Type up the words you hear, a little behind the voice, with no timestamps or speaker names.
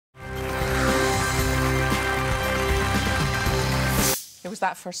was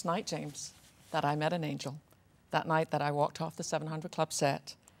that first night, James, that I met an angel. That night that I walked off the 700 Club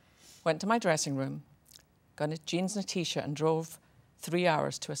set, went to my dressing room, got jeans and a T-shirt and drove 3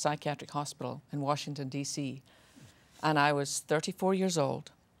 hours to a psychiatric hospital in Washington, D.C. And I was 34 years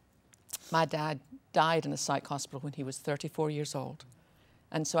old. My dad died in a psych hospital when he was 34 years old.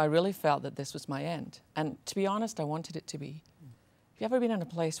 And so I really felt that this was my end. And to be honest, I wanted it to be. Have you ever been in a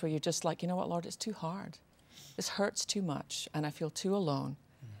place where you're just like, you know what, Lord, it's too hard. This hurts too much, and I feel too alone.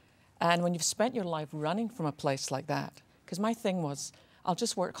 And when you've spent your life running from a place like that, because my thing was, I'll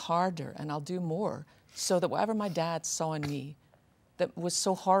just work harder and I'll do more so that whatever my dad saw in me that was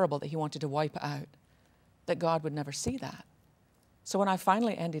so horrible that he wanted to wipe it out, that God would never see that. So when I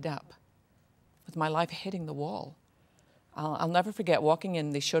finally ended up with my life hitting the wall, I'll never forget walking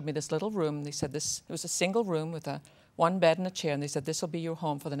in. They showed me this little room. They said it was a single room with one bed and a chair, and they said, this will be your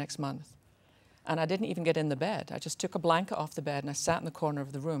home for the next month. And I didn't even get in the bed. I just took a blanket off the bed and I sat in the corner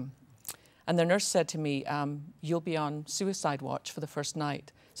of the room. And the nurse said to me, you'll be on suicide watch for the first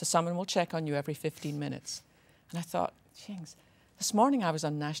night, so someone will check on you every 15 minutes. And I thought, jings, this morning I was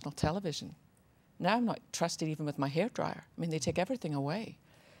on national television. Now I'm not trusted even with my hairdryer. I mean, they take everything away.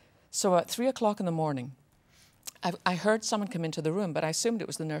 So at 3 o'clock in the morning, I heard someone come into the room, but I assumed it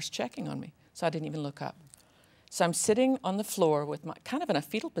was the nurse checking on me, so I didn't even look up. So I'm sitting on the floor with kind of in a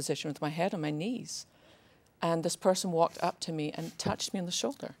fetal position with my head on my knees. And this person walked up to me and touched me on the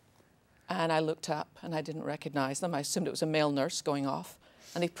shoulder. And I looked up and I didn't recognize them. I assumed it was a male nurse going off.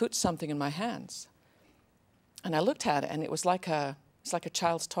 And they put something in my hands. And I looked at it and it was like a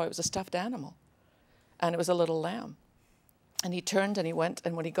child's toy. It was a stuffed animal. And it was a little lamb. And he turned and he went,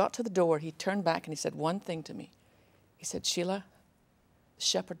 and when he got to the door, he turned back and he said one thing to me. He said, Sheila, the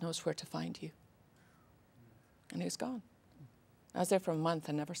shepherd knows where to find you. And he was gone. I was there for a month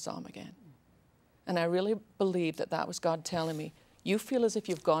and never saw him again. And I really believe that that was God telling me, you feel as if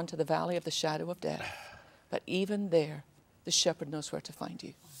you've gone to the valley of the shadow of death, but even there, the shepherd knows where to find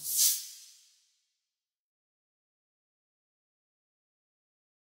you.